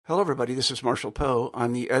Hello, everybody. This is Marshall Poe.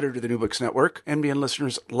 I'm the editor of the New Books Network. NBN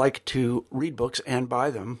listeners like to read books and buy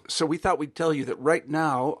them. So we thought we'd tell you that right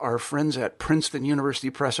now, our friends at Princeton University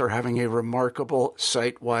Press are having a remarkable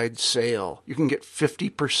site-wide sale. You can get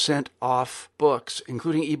 50% off books,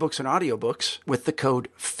 including ebooks and audiobooks, with the code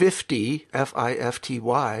 50,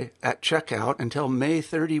 F-I-F-T-Y, at checkout until May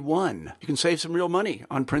 31. You can save some real money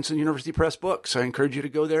on Princeton University Press books. I encourage you to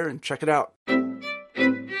go there and check it out.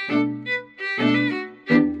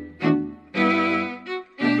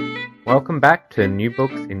 Welcome back to New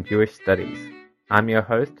Books in Jewish Studies. I'm your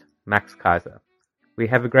host, Max Kaiser. We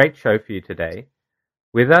have a great show for you today.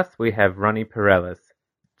 With us, we have Ronnie Pereles,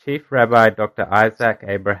 Chief Rabbi Dr. Isaac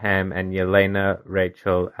Abraham and Yelena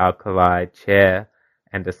Rachel Alkali Chair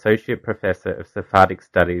and Associate Professor of Sephardic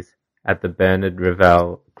Studies at the Bernard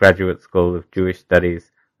Revel Graduate School of Jewish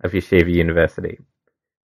Studies of Yeshiva University.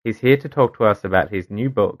 He's here to talk to us about his new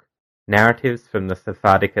book, Narratives from the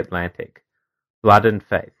Sephardic Atlantic, Blood and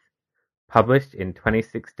Faith, published in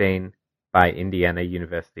 2016 by Indiana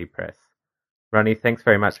University Press. Ronnie, thanks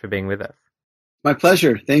very much for being with us. My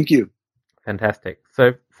pleasure. Thank you. Fantastic.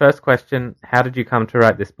 So, first question, how did you come to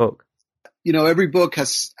write this book? You know, every book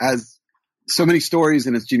has so many stories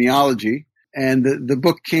in its genealogy, and the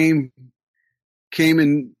book came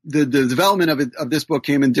in the development of this book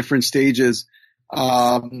came in different stages.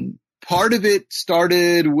 Part of it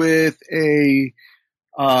started with a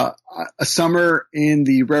summer in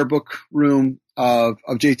the rare book room of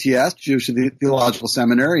JTS, Jewish Theological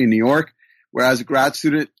Seminary in New York, where as a grad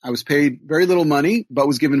student, I was paid very little money, but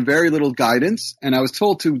was given very little guidance. And I was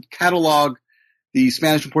told to catalog the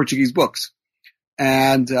Spanish and Portuguese books.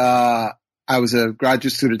 And, I was a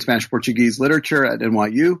graduate student in Spanish Portuguese literature at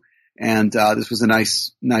NYU. And, this was a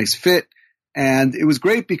nice fit. And it was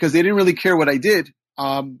great because they didn't really care what I did.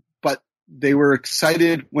 But they were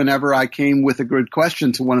excited whenever I came with a good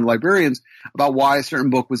question to one of the librarians about why a certain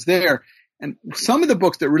book was there. And some of the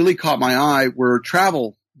books that really caught my eye were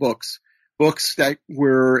travel books that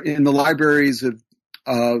were in the libraries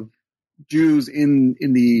of Jews in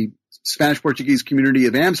the Spanish Portuguese community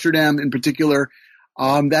of Amsterdam in particular,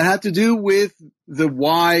 that had to do with the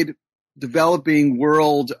wide developing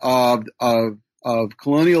world of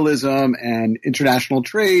colonialism and international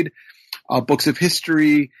trade, books of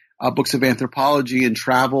history, books of anthropology and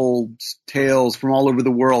travel tales from all over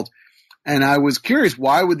the world. And I was curious,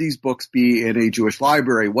 why would these books be in a Jewish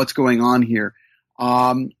library? What's going on here?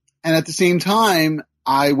 And at the same time,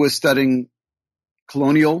 I was studying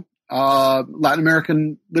colonial, Latin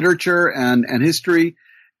American literature and history,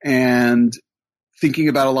 and thinking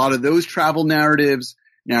about a lot of those travel narratives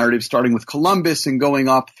starting with Columbus and going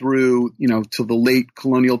up through, to the late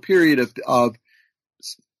colonial period of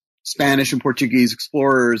Spanish and Portuguese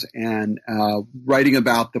explorers and writing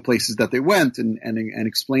about the places that they went and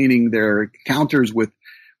explaining their encounters with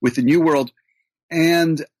the New World.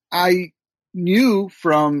 And I knew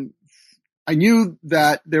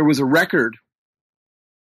that there was a record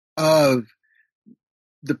of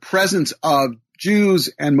the presence of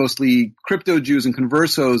Jews and mostly crypto Jews and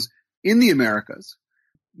conversos in the Americas.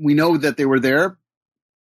 We know that they were there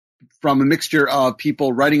from a mixture of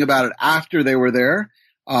people writing about it after they were there,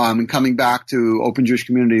 and coming back to open Jewish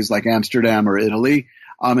communities like Amsterdam or Italy,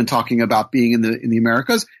 and talking about being in the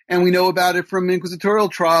Americas. And we know about it from inquisitorial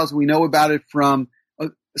trials. We know about it from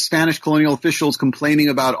Spanish colonial officials complaining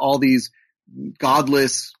about all these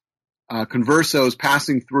godless conversos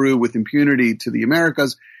passing through with impunity to the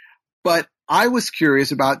Americas. But I was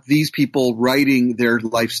curious about these people writing their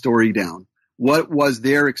life story down. What was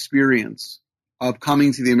their experience of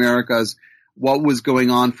coming to the Americas? What was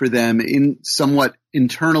going on for them in somewhat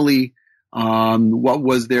internally? What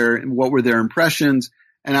were their impressions?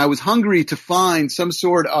 And I was hungry to find some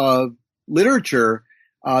sort of literature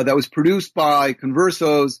that was produced by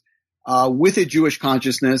conversos with a Jewish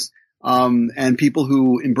consciousness, and people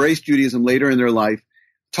who embraced Judaism later in their life,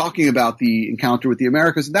 talking about the encounter with the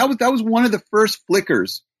Americas. And that was one of the first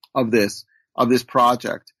flickers of this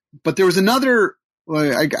project. But there was another,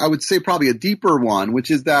 I would say probably a deeper one,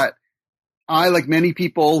 which is that I, like many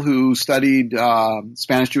people who studied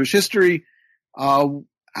Spanish Jewish history,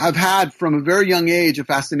 have had from a very young age a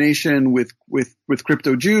fascination with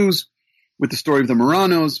crypto Jews, with the story of the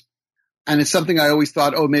Marranos. And it's something I always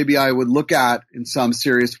thought, maybe I would look at in some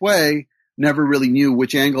serious way. Never really knew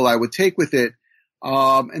which angle I would take with it.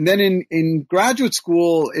 And then in graduate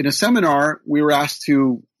school, in a seminar, we were asked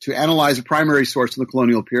to analyze a primary source in the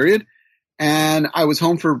colonial period. And I was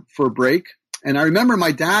home for a break. And I remember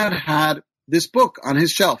my dad had this book on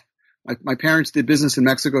his shelf. My parents did business in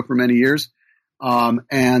Mexico for many years.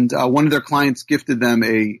 And one of their clients gifted them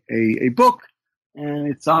a book and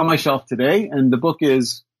it's on my shelf today. And the book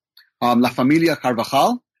is La Familia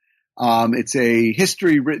Carvajal. It's a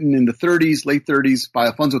history written in the late 30s by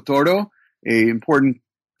Alfonso Toro, a important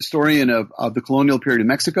historian of the colonial period in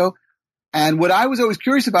Mexico. And what I was always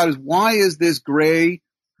curious about is why is this gray,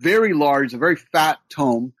 very large, a very fat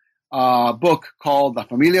tome, book called La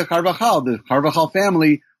Familia Carvajal, the Carvajal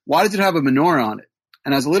family, why does it have a menorah on it?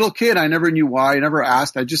 And as a little kid, I never knew why. I never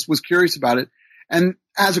asked. I just was curious about it. And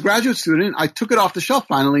as a graduate student, I took it off the shelf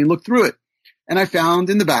finally and looked through it. And I found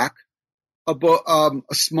in the back a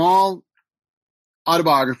small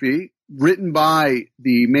autobiography written by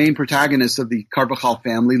the main protagonist of the Carvajal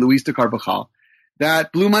family, Luis de Carvajal,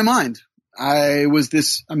 that blew my mind. I was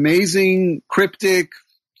this amazing, cryptic,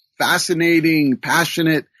 fascinating,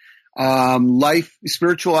 passionate,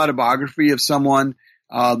 spiritual autobiography of someone,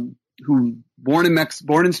 who born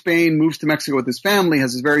in Spain, moves to Mexico with his family,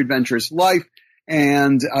 has this very adventurous life,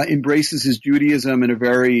 and embraces his Judaism in a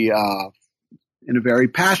very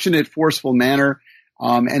passionate, forceful manner,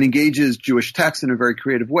 and engages Jewish texts in a very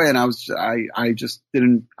creative way. And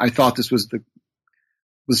I thought this was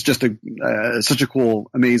just such a cool,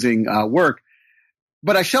 amazing work.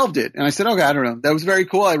 But I shelved it and I said, okay, I don't know. That was very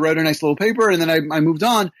cool. I wrote a nice little paper and then I moved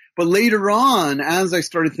on. But later on, as I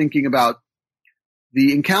started thinking about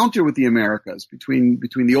the encounter with the Americas between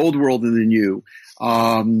the old world and the new,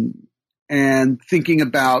 and thinking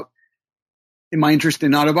about my interest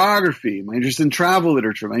in autobiography, my interest in travel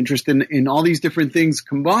literature, my interest in all these different things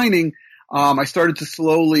combining, I started to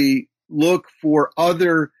slowly look for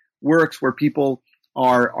other works where people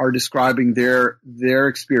are describing their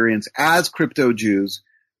experience as crypto-Jews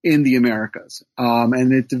in the Americas.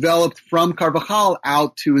 And it developed from Carvajal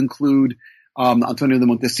out to include Antonio de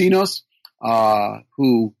Montesinos,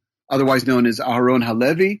 who otherwise known as Aharon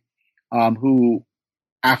Halevi, who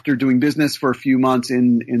after doing business for a few months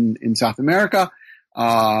in South America,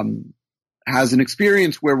 has an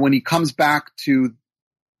experience where when he comes back to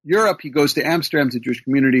Europe, he goes to Amsterdam, to a Jewish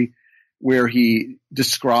community, where he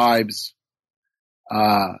describes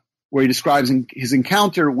his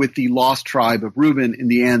encounter with the lost tribe of Reuben in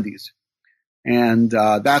the Andes. And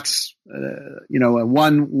that's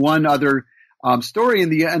one other story.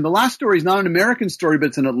 And the last story is not an American story, but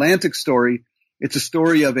it's an Atlantic story. It's a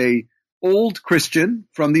story of a old Christian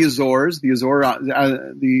from the Azores,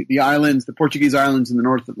 the islands, the Portuguese islands in the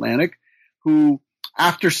North Atlantic, who,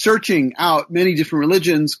 after searching out many different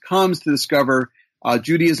religions, comes to discover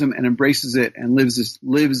Judaism and embraces it and lives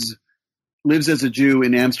as a Jew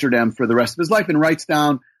in Amsterdam for the rest of his life, and writes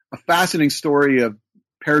down a fascinating story of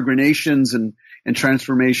peregrinations and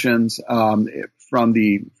transformations from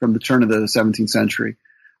the turn of the 17th century.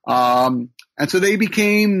 And so they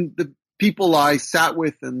became the people I sat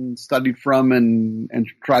with and studied from and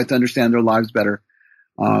tried to understand their lives better.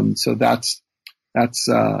 So that's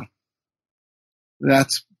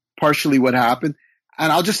partially what happened.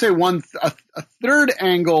 And I'll just say a third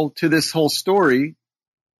angle to this whole story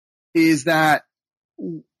is that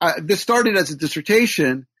this started as a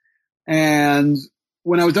dissertation, and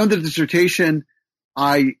when I was done with the dissertation,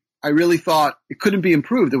 I really thought it couldn't be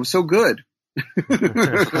improved. It was so good.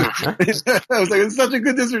 I was like, it's such a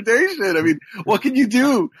good dissertation. I mean, what can you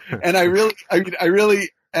do? And I really,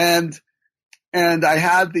 and I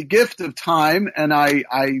had the gift of time, and I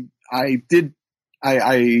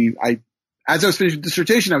as I was finishing the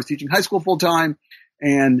dissertation, I was teaching high school full time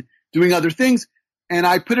and doing other things. And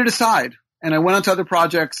I put it aside and I went on to other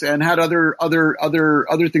projects and had other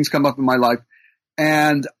things come up in my life.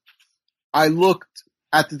 And I looked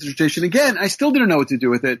at the dissertation again. I still didn't know what to do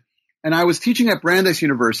with it. And I was teaching at Brandeis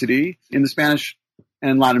University in the Spanish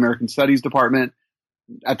and Latin American Studies department,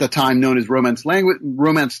 at the time known as Romance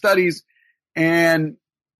Studies. And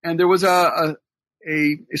there was a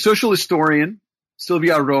social historian,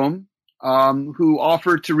 Sylvia Rome, who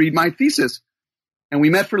offered to read my thesis. And we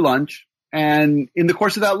met for lunch. And in the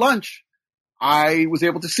course of that lunch, I was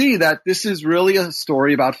able to see that this is really a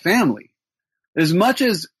story about family. As much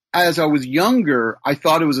as I was younger, I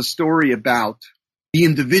thought it was a story about the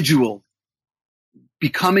individual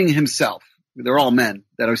becoming himself. They're all men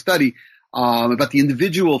that I study, about the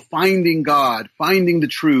individual finding God, finding the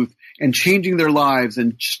truth, and changing their lives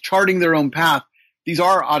and charting their own path. These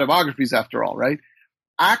are autobiographies after all, right?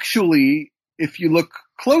 Actually, if you look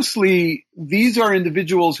closely, these are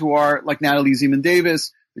individuals who are like Natalie Zeman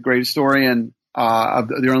Davis, the great historian of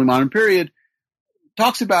the early modern period,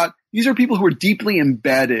 talks about these are people who are deeply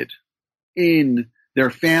embedded in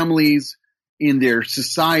their families, in their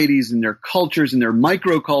societies, in their cultures, in their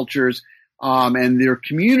microcultures, and their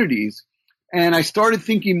communities. And I started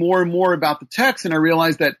thinking more and more about the text, and I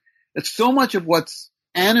realized that so much of what's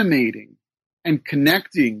animating and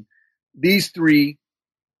connecting these three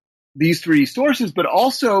sources, but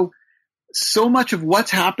also so much of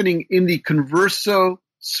what's happening in the converso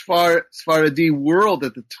Sephardi world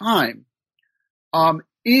at the time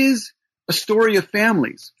is a story of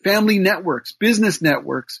families, family networks, business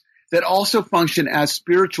networks that also function as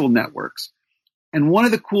spiritual networks. And one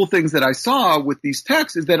of the cool things that I saw with these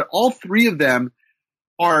texts is that all three of them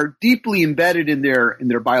are deeply embedded in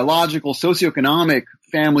their biological, socioeconomic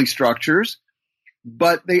family structures,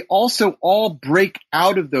 but they also all break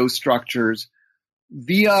out of those structures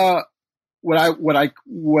via what I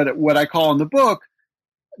call in the book,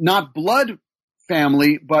 not blood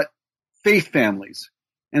family, but faith families.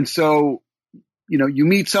 And so, you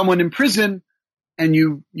meet someone in prison and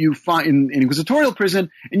you find in inquisitorial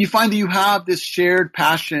prison, and you find that you have this shared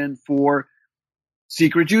passion for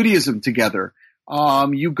secret Judaism together.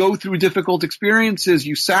 You go through difficult experiences,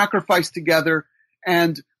 you sacrifice together,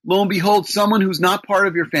 and lo and behold, someone who's not part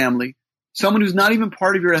of your family, someone who's not even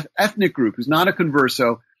part of your ethnic group, who's not a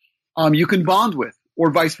converso, you can bond with,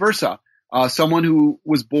 or vice versa. Someone who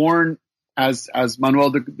was born as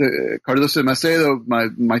Manuel de Cardoso de Macedo,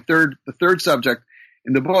 the third subject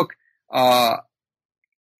in the book,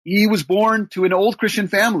 he was born to an old Christian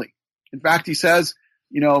family. In fact, he says,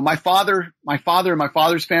 my father and my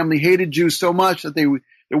father's family hated Jews so much that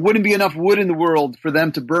there wouldn't be enough wood in the world for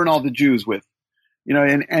them to burn all the Jews with.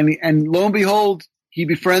 And lo and behold, he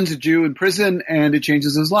befriends a Jew in prison and it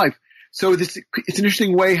changes his life. So it's an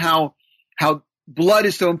interesting way how blood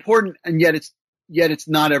is so important, and yet it's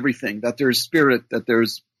not everything, that there's spirit, that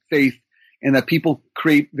there's faith, and that people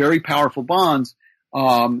create very powerful bonds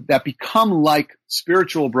that become like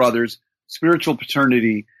spiritual brothers, spiritual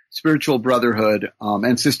paternity, spiritual brotherhood,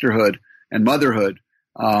 and sisterhood and motherhood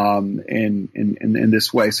in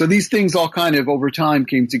this way. So these things all kind of over time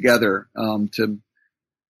came together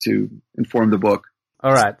to inform the book.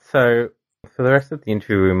 All right. So for the rest of the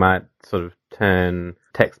interview, we might sort of turn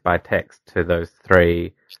text by text to those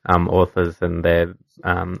three authors and their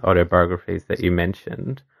autobiographies that you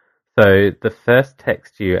mentioned. So the first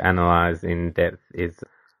text you analyze in depth is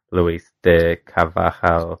Luis de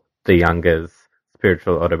Carvajal the Younger's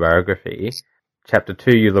spiritual autobiography. Chapter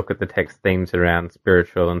 2, you look at the text themes around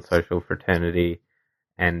spiritual and social fraternity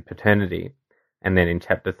and paternity. And then in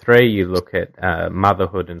chapter 3, you look at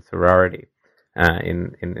motherhood and sorority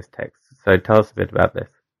in this text. So tell us a bit about this.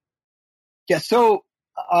 Yeah, so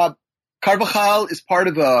Carvajal is part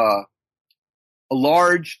of a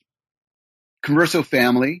large converso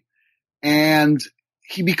family, and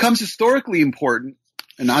he becomes historically important,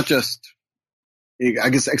 and not just, I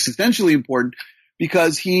guess, existentially important,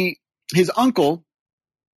 because his uncle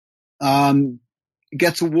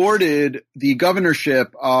gets awarded the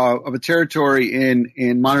governorship of a territory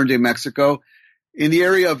in modern day Mexico, in the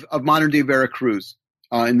area of modern day Veracruz,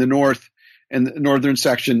 in the north and the northern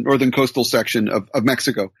coastal section of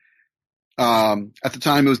Mexico. At the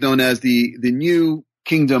time, it was known as the new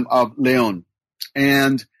Kingdom of Leon,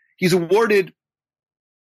 and he's awarded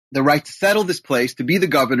the right to settle this place, to be the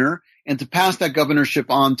governor, and to pass that governorship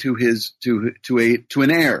on to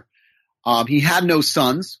an heir. He had no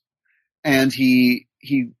sons, and he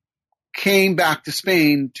came back to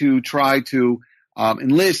Spain to try to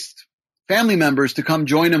enlist family members to come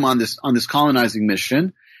join him on this colonizing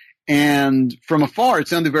mission. And from afar, it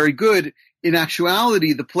sounded very good. In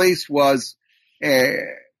actuality, the place was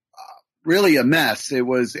really a mess. It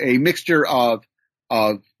was a mixture of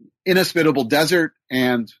inhospitable desert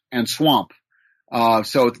and swamp.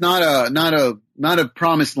 So it's not a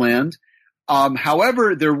promised land.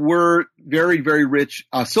 However, there were very, very rich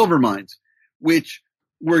silver mines, which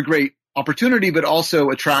were a great opportunity, but also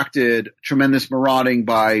attracted tremendous marauding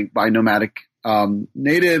by nomadic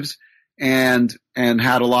natives, and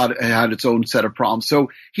had its own set of problems.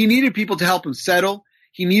 So he needed people to help him settle.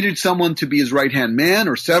 He needed someone to be his right-hand man,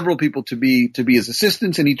 or several people to be his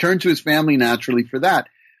assistants, and he turned to his family naturally for that.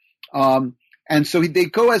 And so they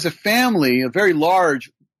go as a family, a very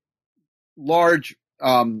large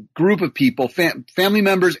group of people, family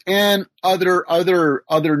members and other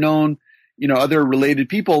known, other related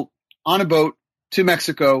people, on a boat to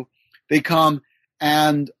Mexico. They come,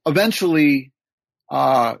 and eventually,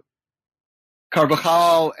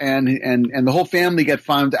 Carvajal and the whole family get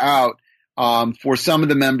found out, for some of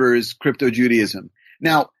the members, crypto-Judaism.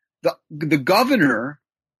 Now, the governor,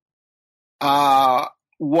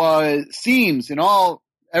 everything seems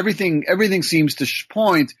to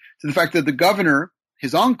point to the fact that the governor,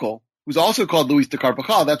 his uncle, who's also called Luis de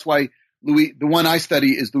Carvajal, that's why the one I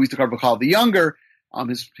study is Luis de Carvajal the Younger,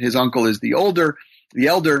 his uncle is the elder.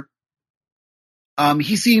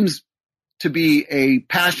 He seems to be a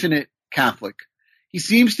passionate Catholic. He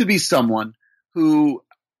seems to be someone who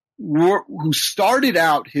started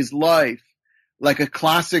out his life like a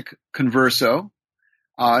classic converso,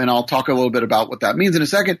 and I'll talk a little bit about what that means in a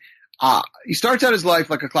second. He starts out his life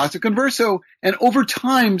like a classic converso, and over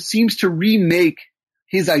time seems to remake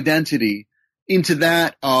his identity into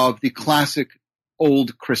that of the classic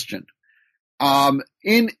old Christian.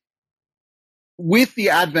 With the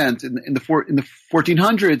advent in the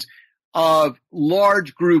 1400s of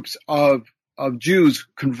large groups of Jews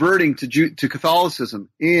converting to Catholicism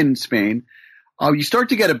in Spain, you start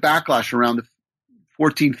to get a backlash around the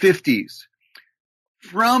 1450s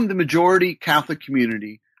from the majority Catholic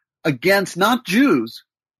community against not Jews,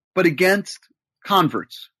 but against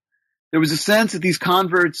converts. There was a sense that these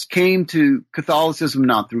converts came to Catholicism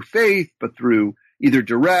not through faith, but through either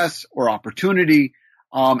duress or opportunity,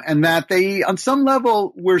 and that they, on some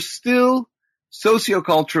level, were still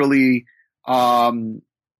socioculturally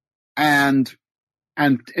and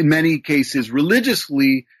in many cases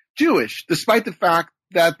religiously Jewish, despite the fact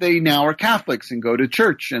that they now are Catholics and go to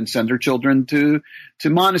church and send their children to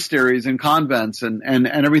monasteries and convents and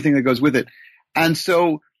everything that goes with it. And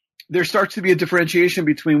so there starts to be a differentiation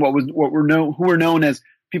between who were known as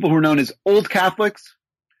people who were known as old Catholics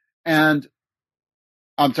and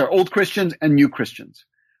old Christians and new Christians.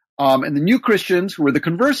 And the new Christians, who were the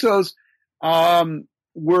conversos,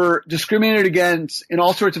 were discriminated against in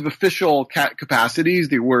all sorts of official capacities.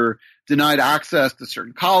 They were denied access to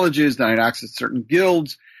certain colleges, denied access to certain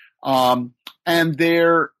guilds, and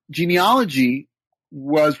their genealogy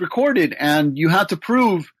was recorded, and you had to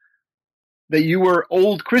prove that you were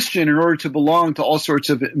old Christian in order to belong to all sorts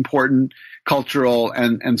of important cultural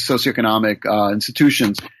and socioeconomic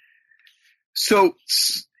institutions. So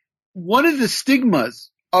one of the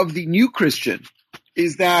stigmas of the new Christian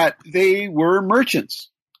is that they were merchants.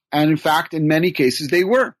 And in fact, in many cases, they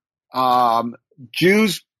were.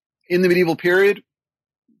 Jews in the medieval period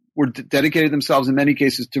were dedicated themselves in many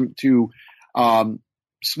cases to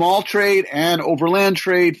small trade and overland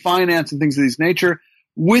trade, finance, and things of this nature.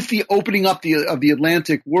 With the opening up of the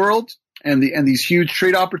Atlantic world and these huge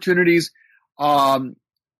trade opportunities,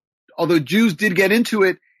 although Jews did get into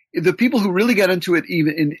it, the people who really got into it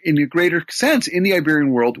even in a greater sense in the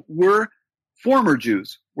Iberian world were former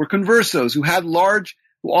Jews, were conversos who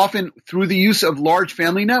often through the use of large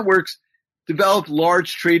family networks developed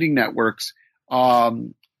large trading networks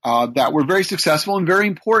that were very successful and very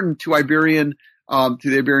important to the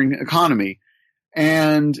Iberian economy.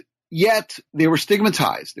 And yet they were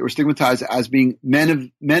stigmatized. They were stigmatized as being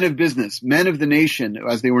men of business, men of the nation,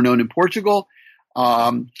 as they were known in Portugal.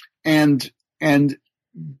 And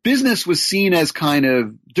business was seen as kind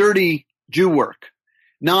of dirty Jew work,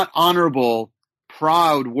 not honorable,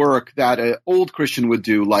 proud work that an old Christian would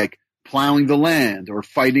do, like plowing the land or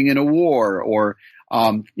fighting in a war or,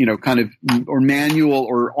 or manual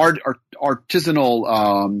or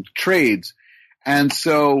artisanal trades. And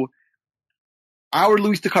so our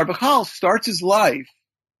Luis de Carvajal starts his life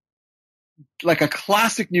like a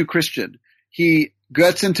classic new Christian. He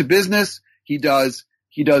gets into business. He does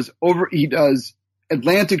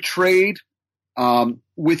Atlantic trade,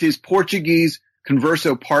 with his Portuguese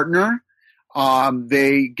converso partner.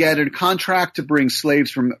 They get a contract to bring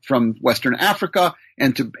slaves from Western Africa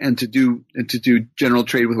and to do general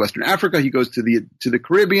trade with Western Africa. He goes to the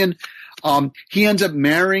Caribbean. He ends up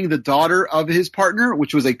marrying the daughter of his partner,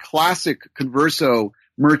 which was a classic converso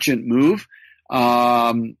merchant move.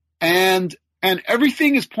 And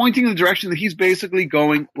everything is pointing in the direction that he's basically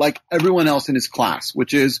going like everyone else in his class,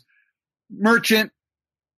 which is merchant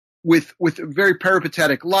with a very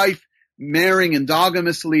peripatetic life, marrying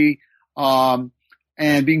endogamously, and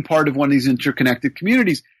being part of one of these interconnected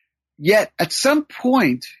communities. Yet at some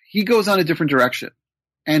point he goes on a different direction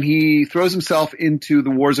and he throws himself into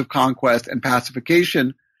the wars of conquest and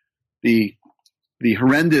pacification, the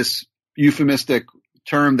horrendous euphemistic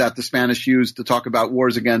term that the Spanish used to talk about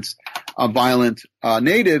wars against violent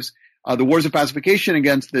natives, the wars of pacification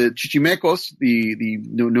against the Chichimecos, the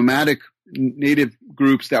nomadic native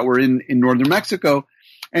groups that were in northern Mexico.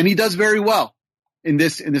 And he does very well in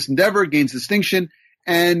this endeavor, gains distinction,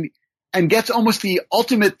 and gets almost the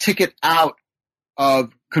ultimate ticket out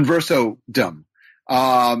of converso-dom,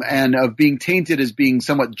 and of being tainted as being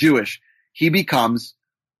somewhat Jewish. He becomes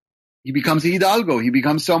a hidalgo. He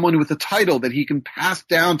becomes someone with a title that he can pass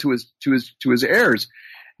down to his heirs.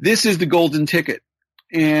 This is the golden ticket.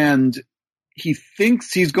 And he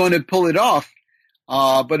thinks he's going to pull it off.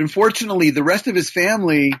 But unfortunately, the rest of his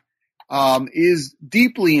family is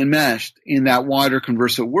deeply enmeshed in that wider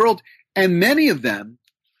converso world. And many of them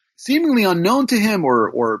seemingly unknown to him,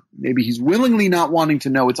 or maybe he's willingly not wanting to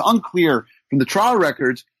know. It's unclear from the trial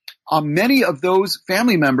records. Many of those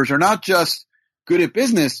family members are not just good at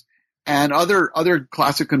business and other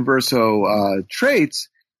classic converso traits,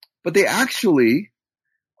 but they actually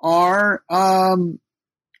are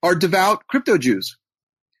devout crypto Jews.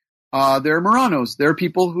 They're Marranos. They're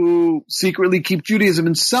people who secretly keep Judaism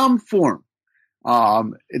in some form.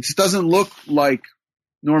 It doesn't look like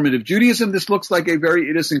normative Judaism. This looks like a very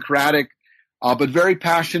idiosyncratic, but very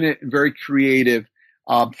passionate and very creative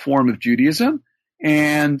form of Judaism.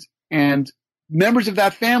 And members of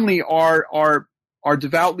that family are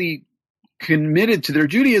devoutly committed to their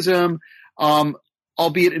Judaism,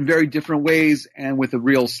 albeit in very different ways and with a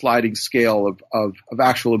real sliding scale of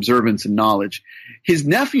actual observance and knowledge. His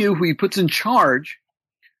nephew, who he puts in charge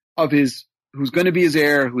of who's going to be his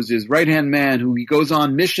heir, who's his right-hand man, who he goes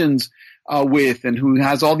on missions with, and who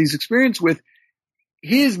has all these experience with,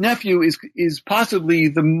 his nephew is possibly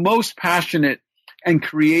the most passionate and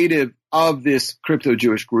creative of this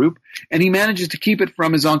crypto-Jewish group, and he manages to keep it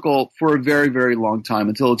from his uncle for a very, very long time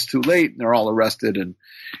until it's too late and they're all arrested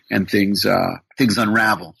and things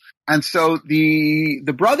unravel. And so the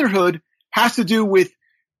brotherhood has to do with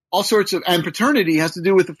all sorts of, and fraternity has to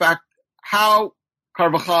do with the fact how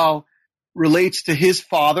Carvajal relates to his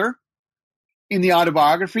father in the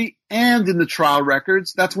autobiography and in the trial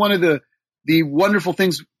records. That's one of the wonderful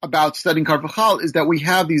things about studying Carvajal, is that we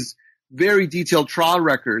have these very detailed trial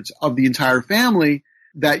records of the entire family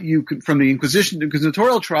that you can, from the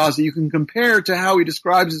inquisitorial trials, that you can compare to how he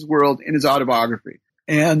describes his world in his autobiography.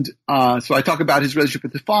 And so I talk about his relationship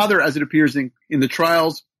with his father as it appears in the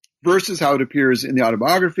trials versus how it appears in the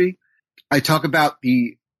autobiography. I talk about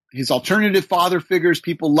his alternative father figures,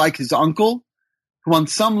 people like his uncle, who on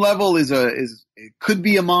some level could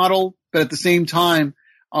be a model, but at the same time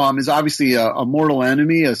is obviously a mortal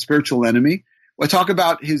enemy, a spiritual enemy. I talk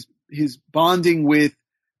about his bonding with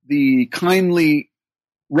the kindly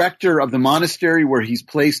rector of the monastery where he's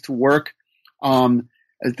placed to work.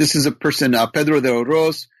 This is a person, Pedro de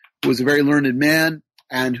Oroz, who was a very learned man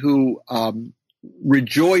and who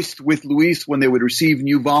rejoiced with Luis when they would receive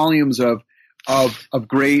new volumes of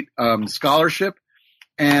great scholarship.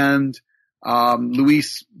 And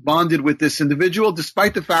Luis bonded with this individual,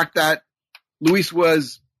 despite the fact that Luis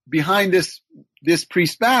was behind this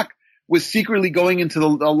priest's back, was secretly going into the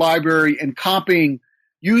library and copying,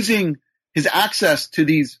 using his access to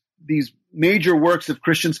these major works of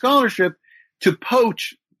Christian scholarship to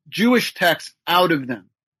poach Jewish texts out of them,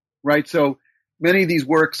 right? So many of these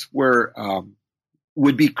works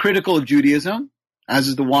would be critical of Judaism, as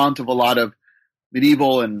is the wont of a lot of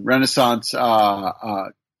medieval and Renaissance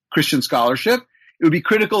Christian scholarship. It would be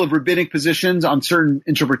critical of rabbinic positions on certain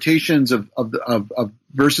interpretations of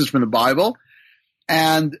verses from the Bible.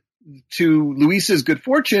 And to Luis's good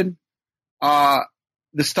fortune, the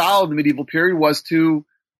style of the medieval period was to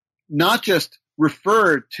not just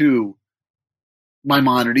refer to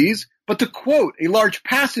Maimonides, but to quote a large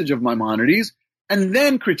passage of Maimonides and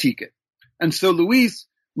then critique it. And so Luis,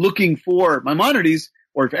 looking for Maimonides,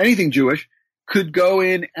 or if anything Jewish, could go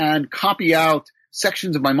in and copy out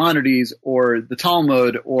sections of Maimonides or the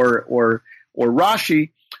Talmud or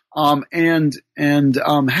Rashi, and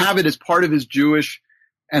have it as part of his Jewish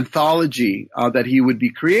anthology that he would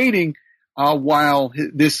be creating, while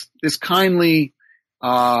this kindly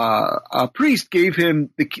priest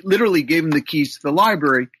literally gave him the keys to the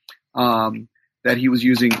library that he was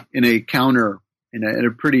using in a counter, in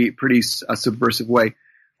a pretty subversive way.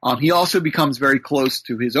 He also becomes very close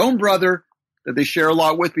to his own brother that they share a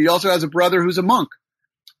lot with, but he also has a brother who's a monk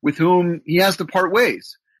with whom he has to part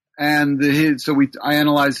ways. And I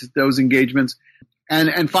analyze those engagements.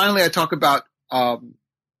 And finally I talk about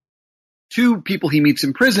two people he meets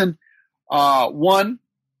in prison. One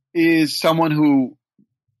is someone who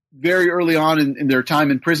very early on in their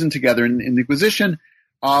time in prison together in the Inquisition,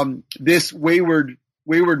 this wayward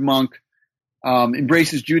monk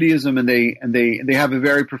embraces Judaism, and they have a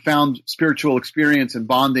very profound spiritual experience and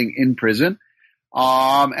bonding in prison.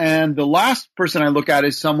 And the last person I look at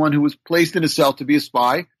is someone who was placed in a cell to be a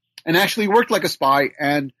spy and actually worked like a spy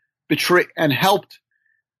and helped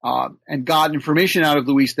and got information out of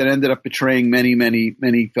Luis that ended up betraying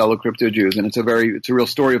many fellow crypto Jews. And it's a real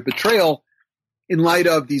story of betrayal in light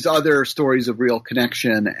of these other stories of real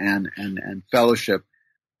connection and fellowship.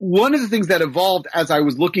 One of the things that evolved as I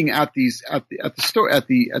was looking at these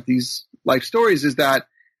life stories is that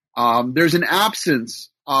there's an absence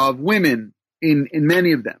of women in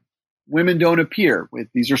many of them. Women don't appear.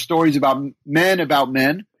 These are stories about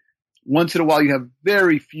men. Once in a while you have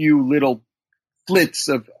very few little flits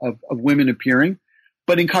of women appearing,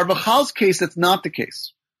 But in Carvajal's case, that's not the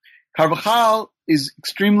case. Carvajal is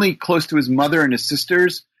extremely close to his mother and his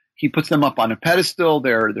sisters. He puts them up on a pedestal.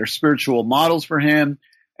 They're spiritual models for him.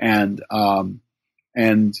 And so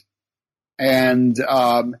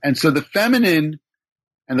the feminine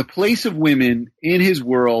and the place of women in his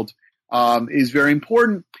world, is very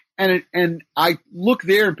important. And I look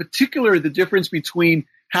there in particular the difference between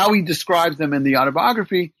how he describes them in the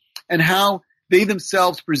autobiography and how they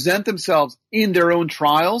themselves present themselves in their own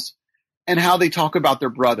trials and how they talk about their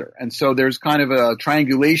brother. And so there's kind of a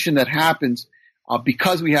triangulation that happens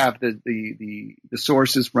because we have the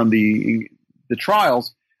sources from the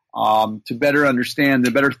trials to better understand,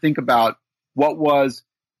 to better think about what was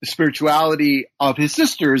the spirituality of his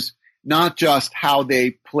sisters, not just how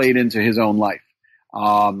they played into his own life,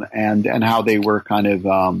 and how they were kind of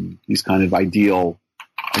these kind of ideal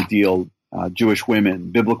Jewish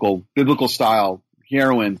women, biblical style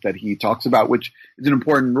heroines that he talks about, which is an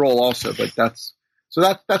important role also. But that's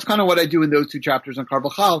kind of what I do in those two chapters on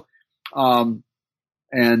Carvajal.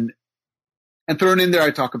 And thrown in there,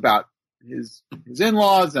 I talk about his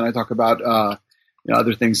in-laws, and I talk about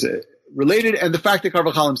other things related, and the fact that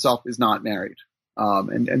Carvajal himself is not married,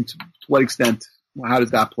 and to what extent, how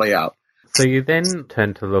does that play out? So you then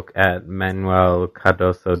turn to look at Manuel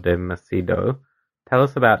Cardoso de Macedo. Tell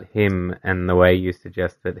us about him and the way you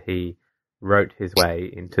suggest that he wrote his way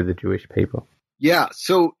into the Jewish people. Yeah,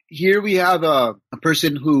 so here we have a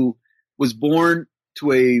person who was born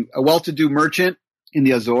to a well-to-do merchant in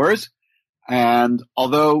the Azores, and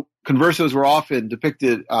although conversos were often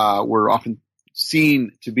depicted, were often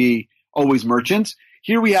seen to be always merchants,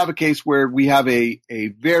 here we have a case where we have a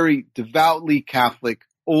very devoutly Catholic,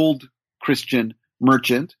 old Christian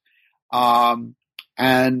merchant.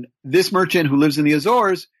 And this merchant who lives in the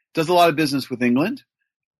Azores does a lot of business with England.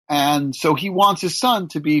 And so he wants his son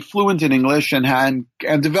to be fluent in English and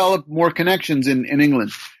develop more connections in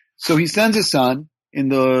England. So he sends his son in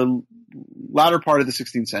the latter part of the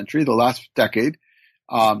 16th century, the last decade,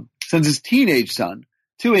 sends his teenage son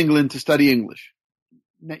to England to study English.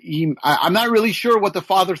 I'm not really sure what the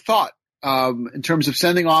father thought in terms of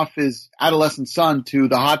sending off his adolescent son to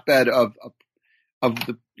the hotbed of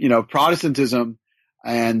the Protestantism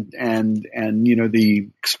and the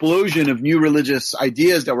explosion of new religious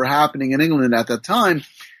ideas that were happening in England at that time,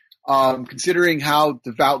 considering how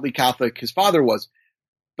devoutly Catholic his father was.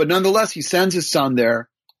 But nonetheless, he sends his son there,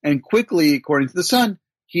 and quickly, according to the son,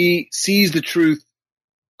 he sees the truth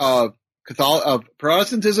of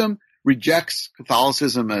Protestantism, rejects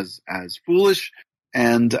Catholicism as foolish,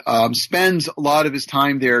 and spends a lot of his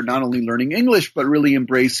time there not only learning English, but really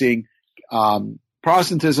embracing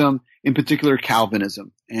Protestantism, in particular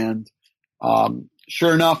Calvinism. And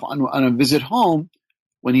sure enough, on a visit home,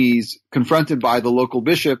 when he's confronted by the local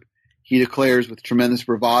bishop, he declares with tremendous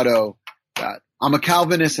bravado that I'm a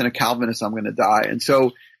Calvinist, and a Calvinist I'm going to die. And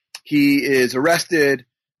so he is arrested.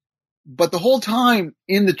 But the whole time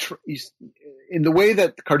in the way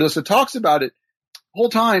that Cardoso talks about it, the whole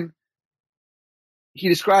time he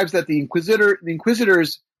describes that the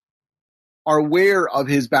inquisitors are aware of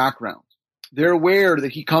his background. They're aware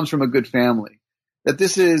that he comes from a good family, that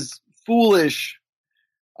this is foolish,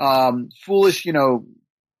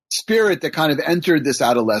 spirit that kind of entered this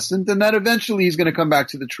adolescent, and that eventually he's going to come back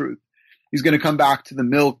to the truth. He's going to come back to the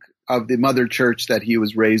milk of the mother church that he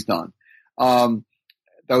was raised on.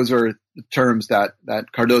 Those are the terms that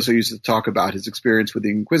Cardoso used to talk about his experience with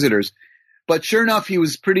the inquisitors. But sure enough, he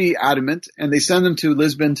was pretty adamant, and they send him to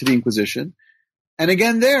Lisbon to the Inquisition. And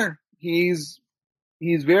again there, he's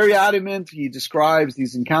very adamant. He describes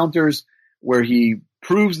these encounters where he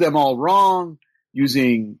proves them all wrong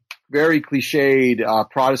using very cliched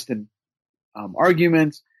Protestant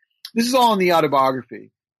arguments. This is all in the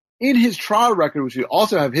autobiography. In his trial record, which we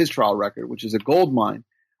also have his trial record, which is a goldmine,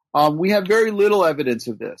 we have very little evidence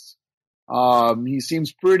of this. He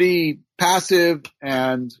seems pretty passive,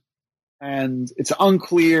 and it's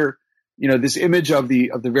unclear. This image of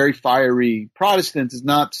the very fiery Protestant is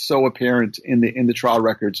not so apparent in the trial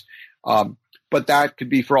records. But that could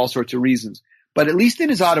be for all sorts of reasons. But at least in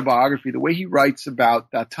his autobiography, the way he writes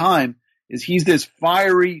about that time is he's this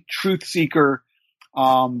fiery truth seeker,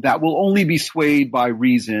 that will only be swayed by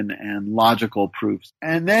reason and logical proofs.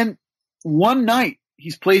 And then one night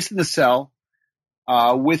he's placed in the cell,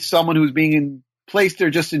 with someone who's being placed there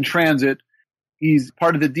just in transit. He's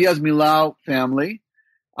part of the Diaz-Millau family,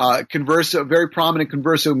 a very prominent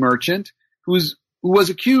converso merchant who was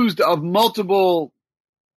accused of multiple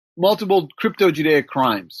crypto-Judaic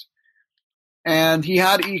crimes. And he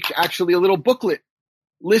had actually a little booklet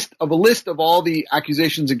list of all the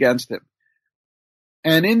accusations against him.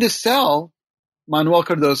 And in this cell, Manuel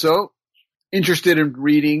Cardoso, interested in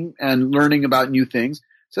reading and learning about new things,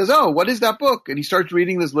 says, "Oh, what is that book?" And he starts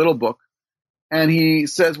reading this little book, and he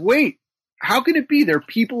says, "Wait, how can it be? There are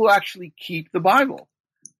people who actually keep the Bible."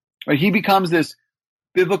 Right? He becomes this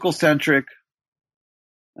biblical-centric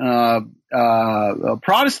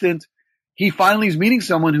Protestant. He finally is meeting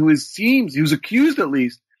someone who's accused at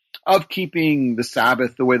least of keeping the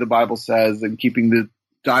Sabbath the way the Bible says, and keeping the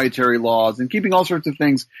dietary laws, and keeping all sorts of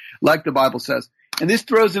things like the Bible says. And this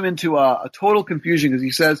throws him into a total confusion, because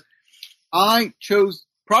he says, "I chose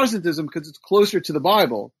Protestantism because it's closer to the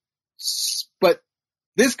Bible, but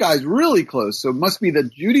this guy's really close, so it must be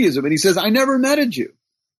that Judaism." And he says, "I never met a Jew.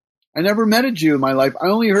 I never met a Jew in my life. I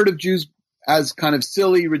only heard of Jews as kind of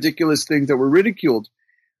silly, ridiculous things that were ridiculed."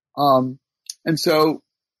 And so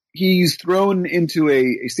he's thrown into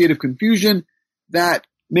a state of confusion that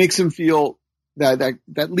makes him feel that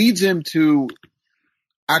leads him to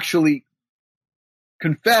actually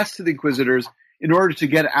confess to the inquisitors in order to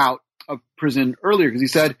get out of prison earlier. Because he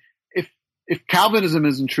said, if Calvinism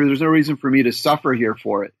isn't true, there's no reason for me to suffer here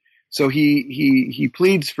for it. So he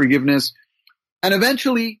pleads forgiveness, and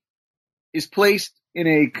eventually is placed in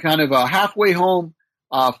a kind of a halfway home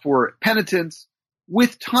for penitents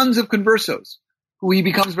with tons of conversos who he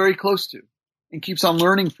becomes very close to and keeps on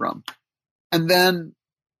learning from, and then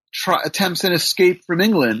attempts an escape from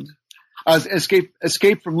England,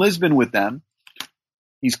 escape from Lisbon with them.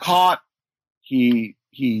 He's caught. He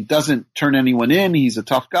doesn't turn anyone in. He's a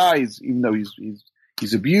tough guy. Even though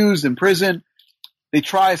he's abused in prison. They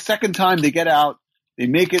try a second time. They get out. They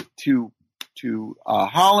make it to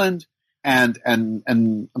Holland, and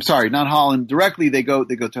I'm sorry, not Holland directly. They go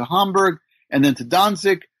to Hamburg and then to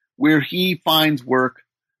Danzig, where he finds work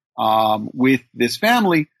with this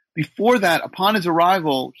family. Before that, upon his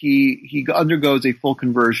arrival, he undergoes a full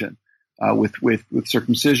conversion with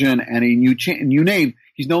circumcision and a new name.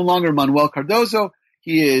 He's no longer Manuel Cardoso.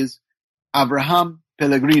 He is Abraham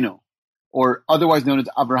Pellegrino, or otherwise known as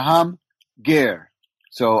Abraham Ger.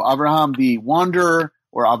 So Abraham the wanderer,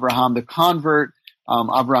 or Abraham the convert.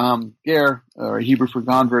 Abraham Ger, or Hebrew for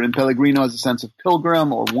convert, and Pellegrino has a sense of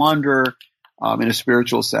pilgrim or wanderer in a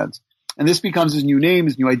spiritual sense. And this becomes his new name,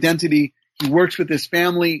 his new identity. He works with this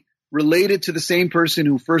family related to the same person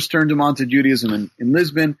who first turned him on to Judaism in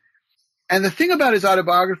Lisbon. And the thing about his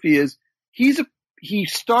autobiography is he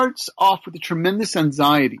starts off with a tremendous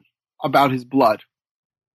anxiety about his blood,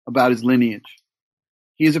 about his lineage.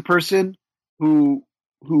 He is a person who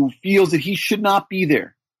feels that he should not be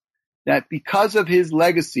there, that because of his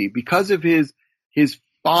legacy, because of his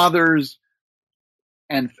fathers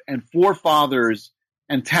and forefathers'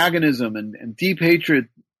 antagonism and deep hatred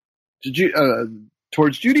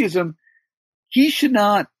towards Judaism, he should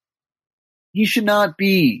not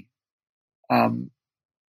be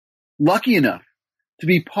lucky enough to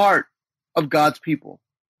be part of God's people.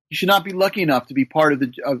 He should not be lucky enough to be part of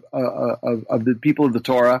the people of the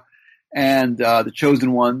Torah and the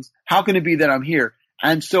chosen ones. How can it be that I'm here?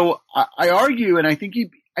 And so I argue, and I think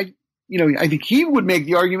he would make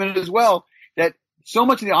the argument as well, that so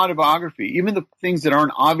much of the autobiography, even the things that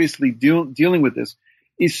aren't obviously dealing with this,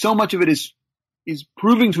 is so much of it is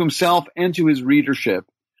proving to himself and to his readership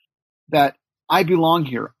that I belong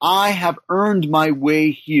here. I have earned my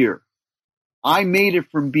way here. I made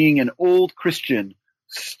it from being an old Christian,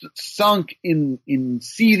 sunk in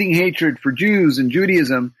seething hatred for Jews and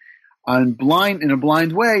Judaism, in a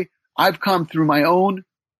blind way. I've come through my own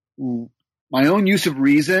use of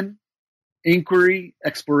reason, inquiry,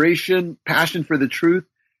 exploration, passion for the truth,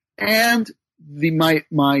 and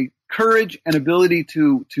my courage and ability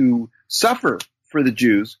to suffer for the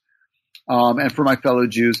Jews and for my fellow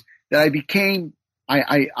Jews, that I became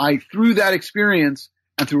through that experience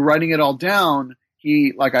and through writing it all down.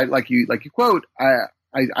 He like you quote.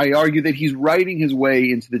 I argue that he's writing his way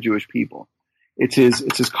into the Jewish people. It's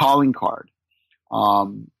his calling card.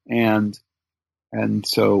 And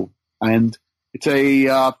it's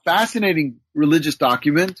a fascinating religious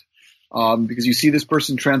document, because you see this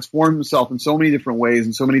person transform himself in so many different ways,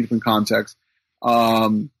 in so many different contexts.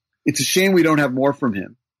 It's a shame we don't have more from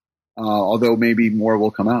him, although maybe more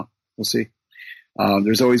will come out. We'll see.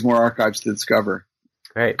 There's always more archives to discover.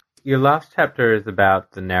 Great. Your last chapter is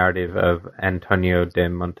about the narrative of Antonio de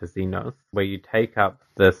Montesinos, where you take up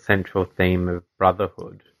the central theme of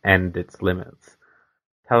brotherhood and its limits.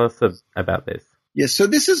 Tell us about this. Yes, so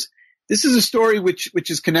this is a story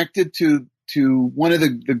which is connected to one of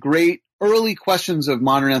the great early questions of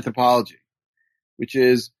modern anthropology, which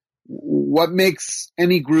is what makes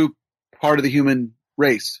any group part of the human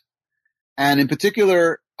race, and in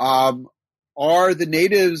particular, are the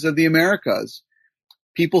natives of the Americas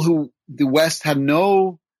people who the West had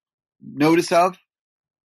no notice of,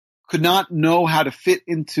 could not know how to fit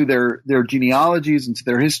into their genealogies, into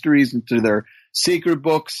their histories, into their sacred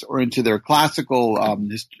books, or into their classical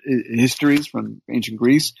histories from ancient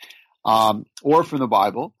Greece, or from the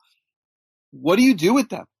Bible. What do you do with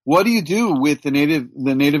them? What do you do with the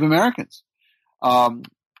Native Americans?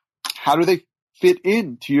 How do they fit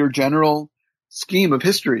into your general scheme of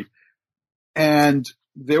history? And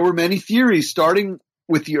there were many theories, starting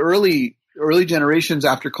with the early generations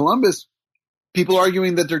after Columbus, people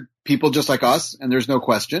arguing that they're people just like us, and there's no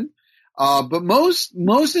question. But most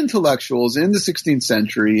intellectuals in the 16th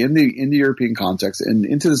century, in the European context, and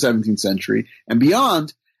into the 17th century and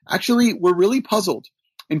beyond, actually were really puzzled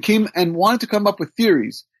and came and wanted to come up with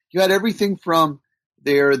theories. You had everything from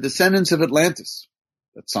their descendants of Atlantis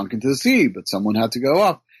that sunk into the sea, but someone had to go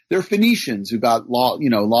up. They're Phoenicians who got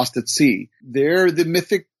lost at sea. They're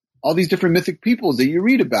all these different mythic peoples that you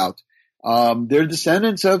read about. They're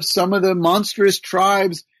descendants of some of the monstrous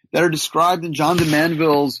tribes that are described in John de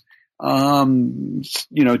Manville's,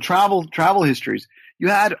 travel histories. You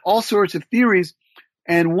had all sorts of theories.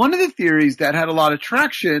 And one of the theories that had a lot of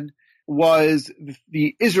traction was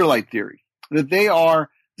the Israelite theory, that they are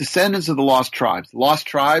descendants of the lost tribes. The lost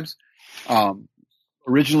tribes,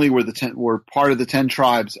 originally were part of the 10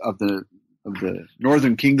 tribes of the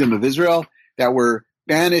northern kingdom of Israel that were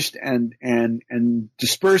banished and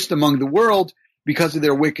dispersed among the world because of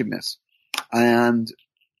their wickedness. And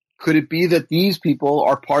could it be that these people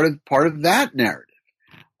are part of that narrative?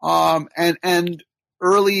 And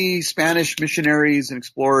early Spanish missionaries and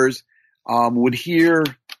explorers would hear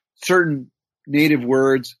certain native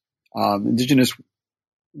words, indigenous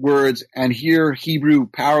words, and hear Hebrew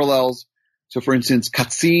parallels. So, for instance,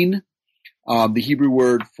 katzin, the Hebrew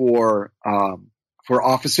word for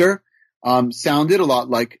officer, sounded a lot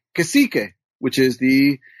like cacique, which is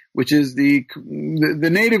the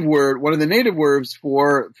native word, one of the native words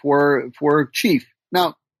for chief.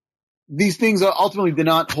 Now, these things ultimately did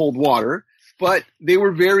not hold water, but they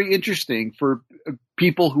were very interesting for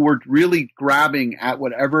people who were really grabbing at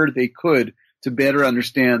whatever they could to better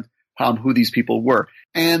understand who these people were.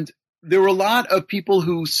 And there were a lot of people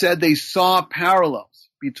who said they saw parallels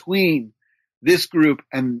between this group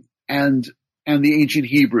and the ancient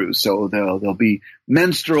Hebrews. So there'll be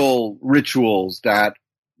menstrual rituals that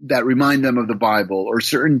remind them of the Bible, or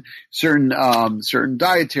certain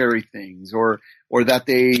dietary things, or that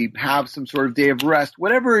they have some sort of day of rest.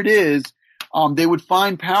 Whatever it is, they would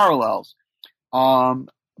find parallels. But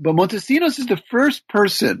Montesinos is the first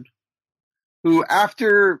person who,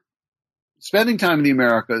 after spending time in the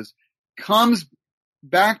Americas, comes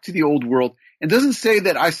back to the old world and doesn't say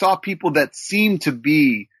that I saw people that seem to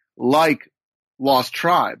be like lost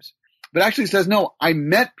tribes, but actually says, no, I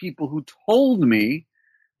met people who told me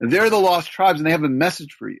they're the lost tribes and they have a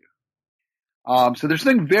message for you. So there's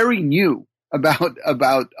something very new about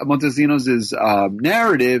Montesinos'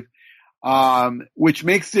 narrative, which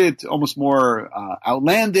makes it almost more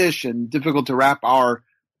outlandish and difficult to wrap our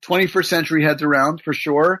 21st century heads around, for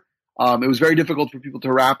sure. It was very difficult for people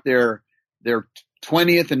to wrap their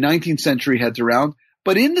 20th and 19th century heads around.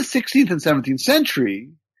 But in the 16th and 17th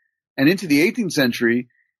century and into the 18th century,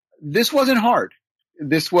 this wasn't hard.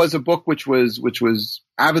 This was a book which was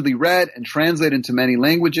avidly read and translated into many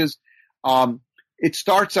languages. It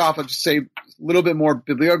starts off, I'll just say a little bit more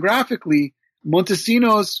bibliographically.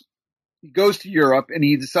 Montesinos goes to Europe and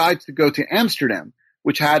he decides to go to Amsterdam,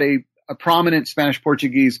 which had a prominent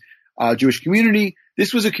Spanish-Portuguese Jewish community.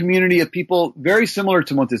 This was a community of people very similar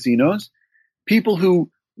to Montesinos, people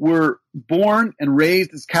who were born and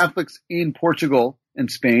raised as Catholics in Portugal and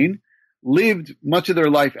Spain, lived much of their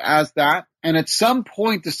life as that, and at some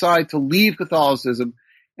point decide to leave Catholicism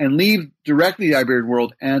and leave directly the Iberian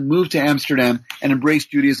world and move to Amsterdam and embrace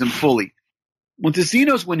Judaism fully.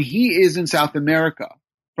 Montesinos, when he is in South America,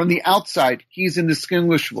 from the outside, he's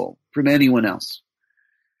indistinguishable from anyone else,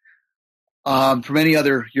 from any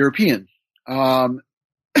other European.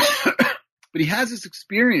 But he has this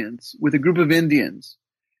experience with a group of Indians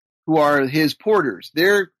who are his porters.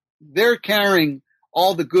 They're carrying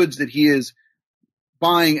all the goods that he is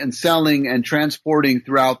buying and selling and transporting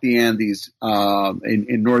throughout the Andes,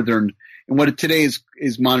 in what today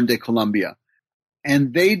is modern day Colombia.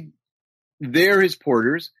 And they're his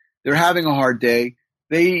porters. They're having a hard day.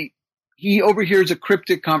 He overhears a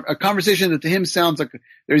conversation that to him sounds like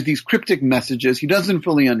there's these cryptic messages. He doesn't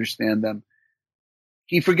fully understand them.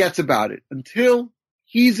 He forgets about it until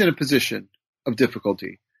he's in a position of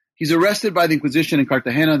difficulty. He's arrested by the Inquisition in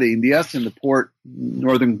Cartagena de Indias in the port,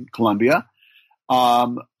 northern Colombia,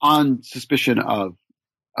 on suspicion of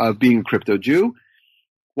being a crypto Jew.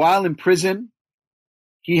 while in prison,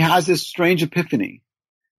 he has this strange epiphany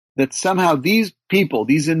that somehow these people,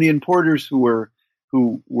 these Indian porters who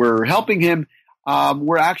were helping him,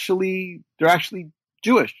 they're actually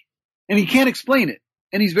Jewish, and he can't explain it,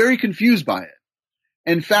 and he's very confused by it.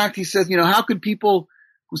 In fact, he says, how could people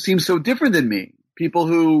who seem so different than me, people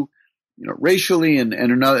who, racially and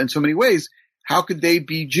in so many ways, how could they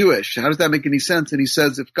be Jewish? How does that make any sense? And he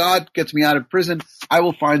says, if God gets me out of prison, I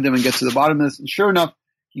will find them and get to the bottom of this. And sure enough,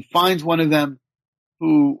 he finds one of them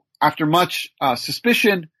who, after much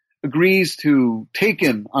suspicion, agrees to take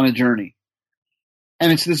him on a journey.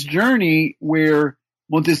 And it's this journey where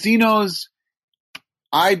Montesinos,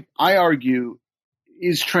 I argue,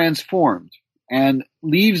 is transformed and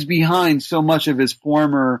leaves behind so much of his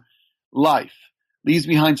former life, leaves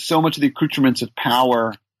behind so much of the accoutrements of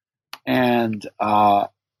power and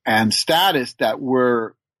status that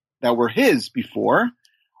were his before.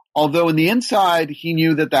 Although in the inside, he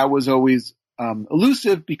knew that was always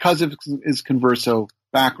elusive because of his converso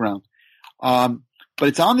background. But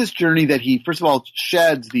it's on this journey that he, first of all,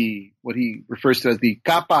 sheds what he refers to as the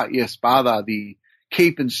capa y espada, the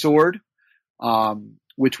cape and sword,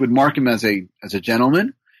 which would mark him as a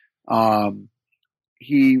gentleman.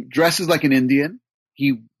 He dresses like an Indian.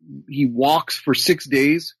 He walks for 6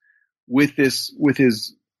 days with his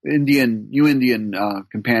new Indian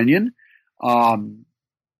companion.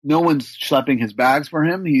 No one's schlepping his bags for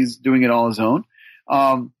him. He's doing it all his own.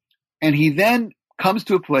 And he then comes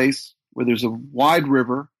to a place where there's a wide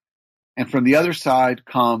river, and from the other side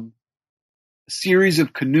come a series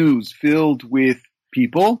of canoes filled with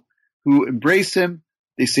people who embrace him.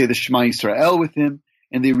 They say the Shema Yisrael with him,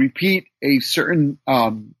 and they repeat a certain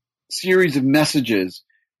series of messages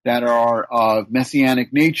that are of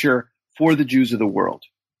messianic nature for the Jews of the world.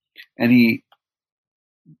 And he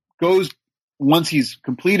goes, once he's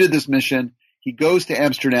completed this mission, he goes to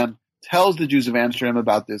Amsterdam, tells the Jews of Amsterdam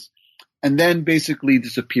about this, and then basically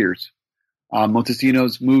disappears.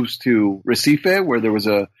 Montesinos moves to Recife, where there was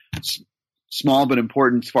a small but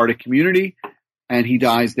important Sephardic community, and he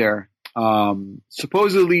dies there,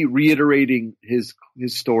 supposedly reiterating his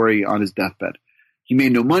story on his deathbed. He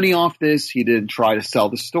made no money off this. He didn't try to sell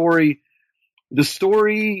the story. The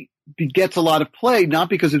story gets a lot of play, not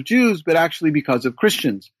because of Jews, but actually because of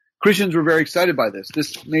Christians. Christians were very excited by this.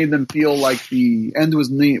 This made them feel like the end was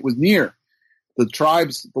near.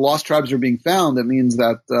 The lost tribes are being found. That means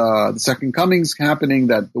that the second coming's happening,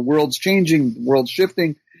 that the world's changing, the world's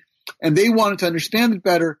shifting. And they wanted to understand it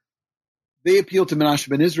better. They appealed to Menashe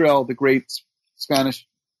ben Israel, the great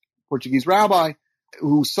Spanish-Portuguese rabbi,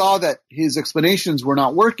 who saw that his explanations were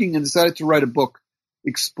not working and decided to write a book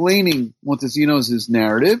explaining Montesinos'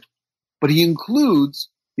 narrative. But he includes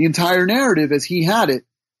the entire narrative as he had it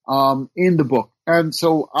in the book. And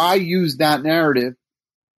so I use that narrative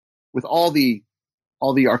with all the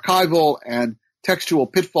archival and textual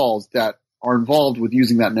pitfalls that are involved with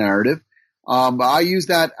using that narrative. I use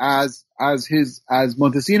that as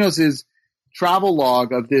Montesinos' travel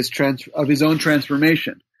log of his own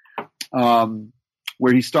transformation,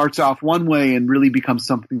 where he starts off one way and really becomes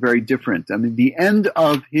something very different. I mean, the end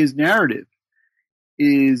of his narrative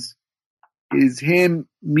is him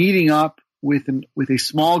meeting up with a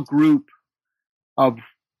small group of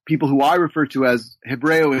people who I refer to as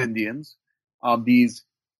Hebreo Indians, this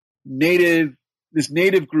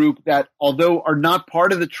native group that, although are not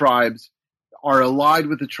part of the tribes, are allied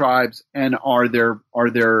with the tribes and are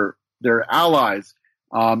their allies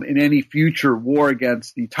in any future war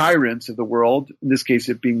against the tyrants of the world, in this case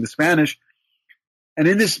it being the Spanish. And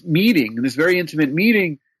in this very intimate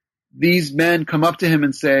meeting, these men come up to him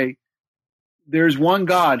and say, there's one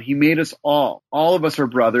God. He made us all. All of us are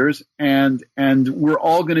brothers, and we're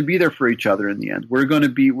all going to be there for each other in the end. We're going to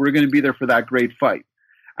be there for that great fight.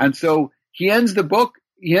 And so he ends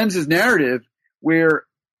his narrative where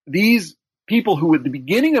these people who at the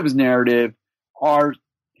beginning of his narrative are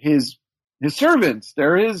his servants,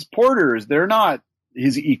 they're his porters, they're not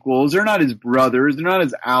his equals, they're not his brothers, they're not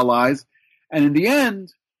his allies. And in the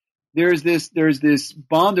end, there's this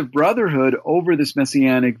bond of brotherhood over this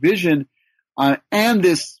messianic vision. And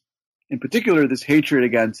this, in particular, this hatred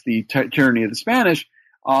against the tyranny of the Spanish,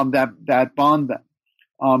 that bond them.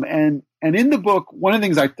 And in the book, one of the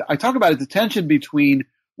things I talk about is the tension between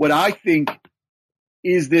what I think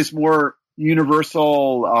is this more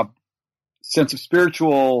universal sense of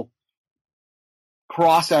spiritual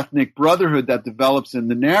cross-ethnic brotherhood that develops in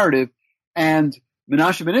the narrative, and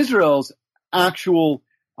Menashe ben Israel's actual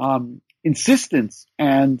insistence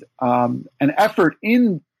and an effort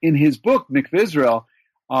in his book, Mikveh Israel,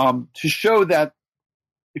 to show that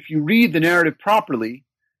if you read the narrative properly,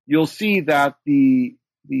 you'll see that the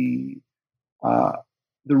Reubenites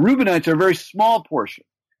are a very small portion,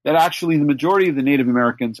 that actually the majority of the Native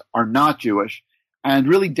Americans are not Jewish, and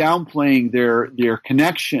really downplaying their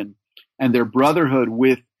connection and their brotherhood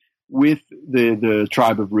with the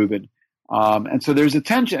tribe of Reuben. And so there's a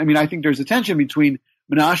tension. I mean, I think there's a tension between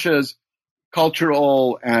Menashe's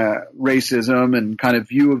cultural racism and kind of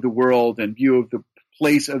view of the world and view of the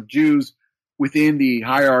place of Jews within the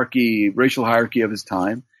hierarchy, racial hierarchy of his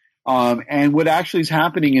time, and what actually is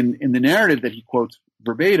happening in the narrative that he quotes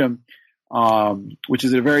verbatim, which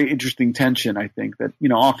is a very interesting tension. I think that,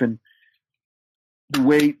 often the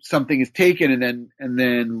way something is taken and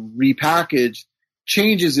then repackaged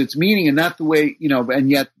changes its meaning, and that's the way, and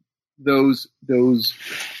yet those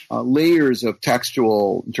layers of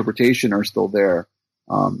textual interpretation are still there,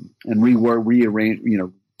 and rearrange,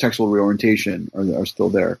 textual reorientation are still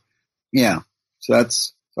there. Yeah. So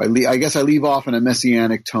I guess I leave off in a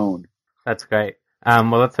messianic tone. That's great.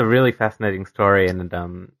 Well, that's a really fascinating story,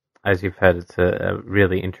 and as you've heard, it's a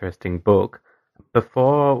really interesting book.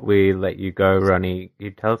 Before we let you go, Ronnie, can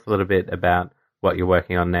you tell us a little bit about what you're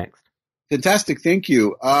working on next? Fantastic. Thank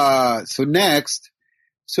you.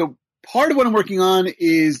 So part of what I'm working on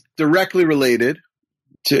is directly related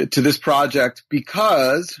to this project,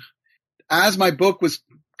 because as my book was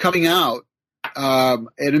coming out, an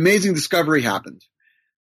amazing discovery happened.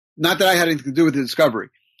 Not that I had anything to do with the discovery.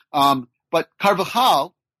 But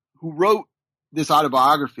Carvajal, who wrote this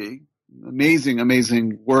autobiography,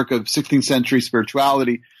 amazing work of 16th century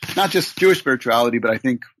spirituality, not just Jewish spirituality, but I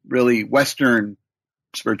think really Western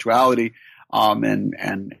spirituality,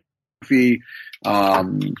 and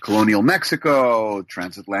colonial Mexico,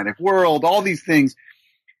 transatlantic world, all these things.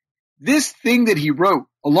 This thing that he wrote,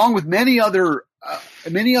 along with many other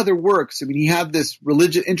works. I mean, he had this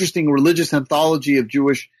interesting religious anthology of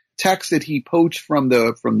Jewish texts that he poached from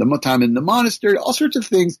the time in the monastery, all sorts of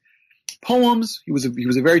things, poems. He was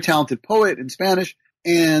a very talented poet in Spanish,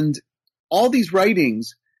 and all these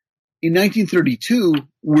writings in 1932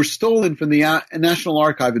 were stolen from the National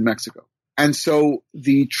Archive in Mexico. And so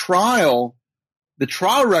the trial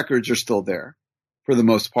records are still there for the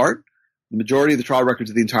most part. The majority of the trial records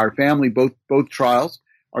of the entire family, both trials,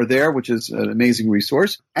 are there, which is an amazing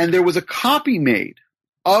resource. And there was a copy made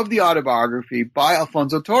of the autobiography by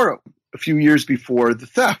Alfonso Toro a few years before the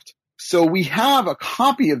theft. So we have a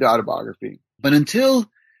copy of the autobiography, but until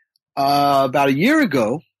about a year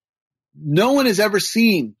ago, no one has ever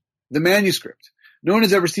seen the manuscript. No one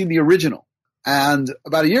has ever seen the original. And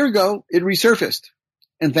about a year ago, it resurfaced.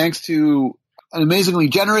 And thanks to an amazingly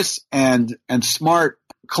generous and smart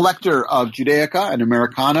collector of Judaica and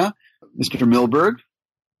Americana, Mr. Milberg,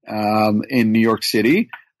 in New York City,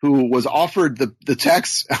 who was offered the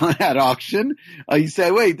text at auction. He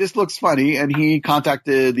said, wait, this looks funny. And he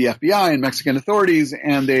contacted the FBI and Mexican authorities,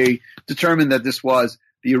 and they determined that this was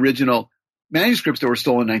the original manuscripts that were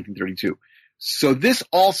stolen in 1932. So this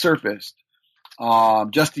all surfaced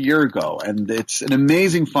just a year ago, and it's an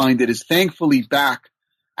amazing find that is thankfully back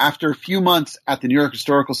after a few months at the New York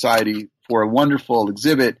Historical Society for a wonderful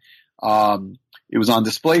exhibit. It was on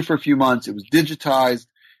display for a few months. It was digitized.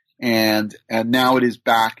 And now it is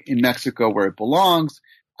back in Mexico where it belongs.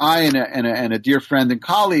 I and a dear friend and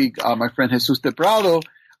colleague, my friend Jesus de Prado,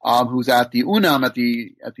 who's at the UNAM, at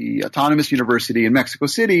the Autonomous University in Mexico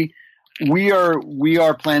City, we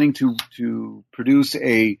are planning to produce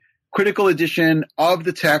a critical edition of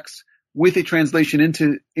the text with a translation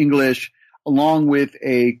into English, along with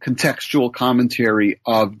a contextual commentary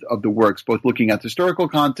of the works, both looking at historical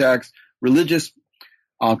context, religious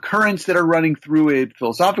currents that are running through it,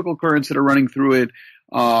 philosophical currents that are running through it,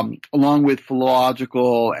 along with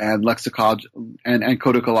philological and lexicological and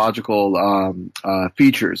codicological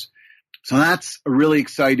features. So that's a really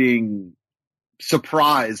exciting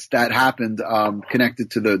surprise that happened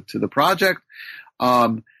connected to the project.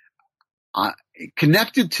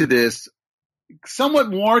 Connected to this, somewhat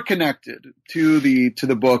more connected to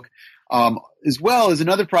the book, as well as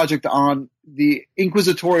another project on the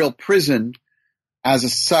Inquisitorial prison as a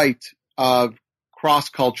site of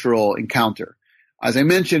cross-cultural encounter. As I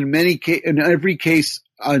mentioned, in every case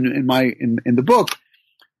in the book,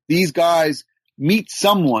 these guys meet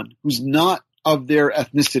someone who's not of their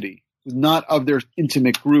ethnicity, who's not of their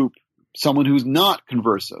intimate group, someone who's not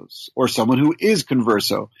conversos, or someone who is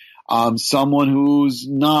converso, someone who's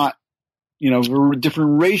not, a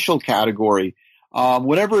different racial category,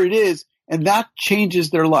 whatever it is, and that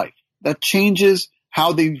changes their life. That changes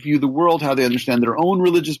how they view the world, how they understand their own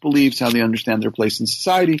religious beliefs, how they understand their place in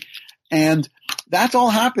society. And that's all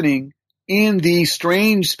happening in the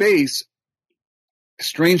strange space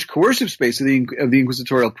strange coercive space of the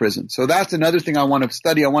inquisitorial prison. So that's another thing I want to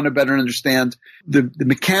study. I want to better understand the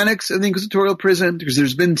mechanics of the inquisitorial prison, because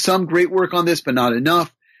there's been some great work on this, but not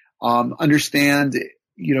enough. Understand,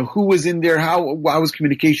 who was in there, how was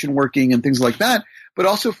communication working and things like that, but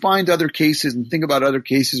also find other cases and think about other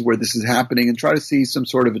cases where this is happening and try to see some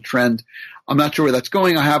sort of a trend. I'm not sure where that's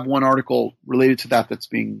going. I have one article related to that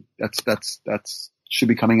that's should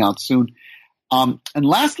be coming out soon. And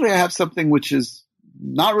lastly, I have something which is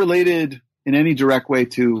not related in any direct way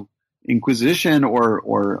to Inquisition or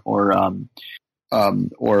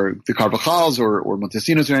the Carvajals or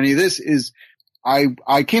Montesinos or any of this. Is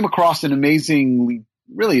I came across an amazingly,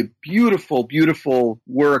 really beautiful, beautiful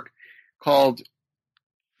work called,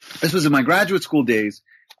 this was in my graduate school days,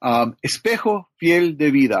 Espejo Fiel de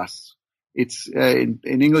Vidas. It's in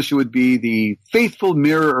English it would be The Faithful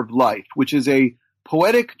Mirror of Life, which is a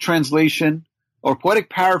poetic translation or poetic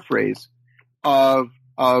paraphrase of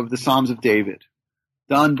the Psalms of David,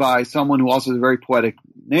 done by someone who also has a very poetic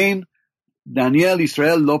name, Daniel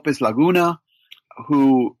Israel Lopez Laguna,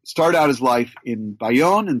 who started out his life in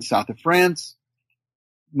Bayonne in the south of France,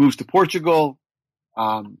 moves to Portugal,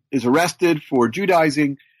 is arrested for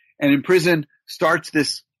Judaizing, and in prison starts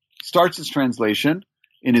this translation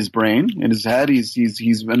in his brain, in his head.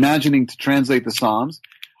 He's imagining to translate the Psalms,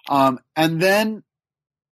 and then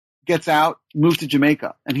gets out, moves to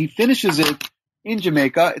Jamaica, and he finishes it in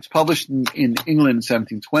Jamaica. It's published in England in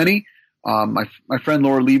 1720. My friend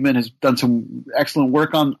Laura Liebman has done some excellent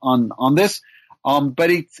work on this.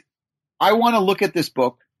 But I want to look at this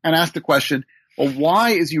book and ask the question, well,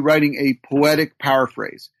 why is he writing a poetic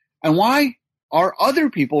paraphrase? And why are other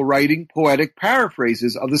people writing poetic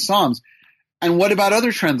paraphrases of the Psalms? And what about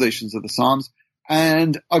other translations of the Psalms?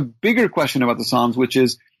 And a bigger question about the Psalms, which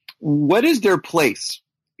is, what is their place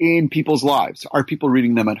in people's lives? Are people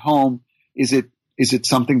reading them at home? Is it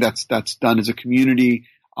something that's done as a community?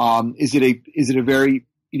 Is it a very,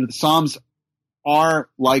 the Psalms are,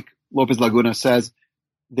 like Lopez Laguna says,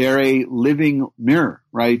 they're a living mirror,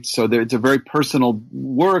 right? So it's a very personal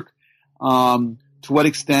work. To what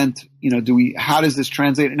extent, how does this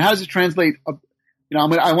translate? And how does it translate?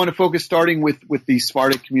 I want to focus starting with the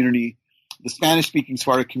Sephardic community, the Spanish-speaking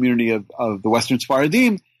Sephardic community of the Western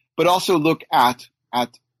Sephardim, but also look at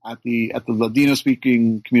the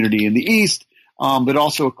Ladino-speaking community in the East, but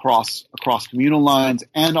also across communal lines,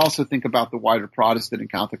 and also think about the wider Protestant and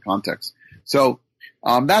Catholic context. So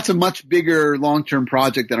that's a much bigger long-term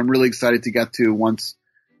project that I'm really excited to get to once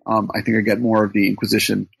I think I get more of the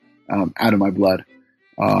Inquisition out of my blood.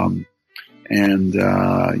 So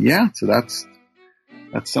that's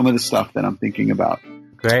some of the stuff that I'm thinking about.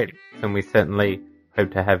 Great. And we certainly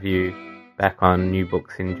hope to have you back on New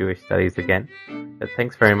Books in Jewish Studies again. But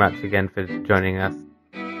thanks very much again for joining us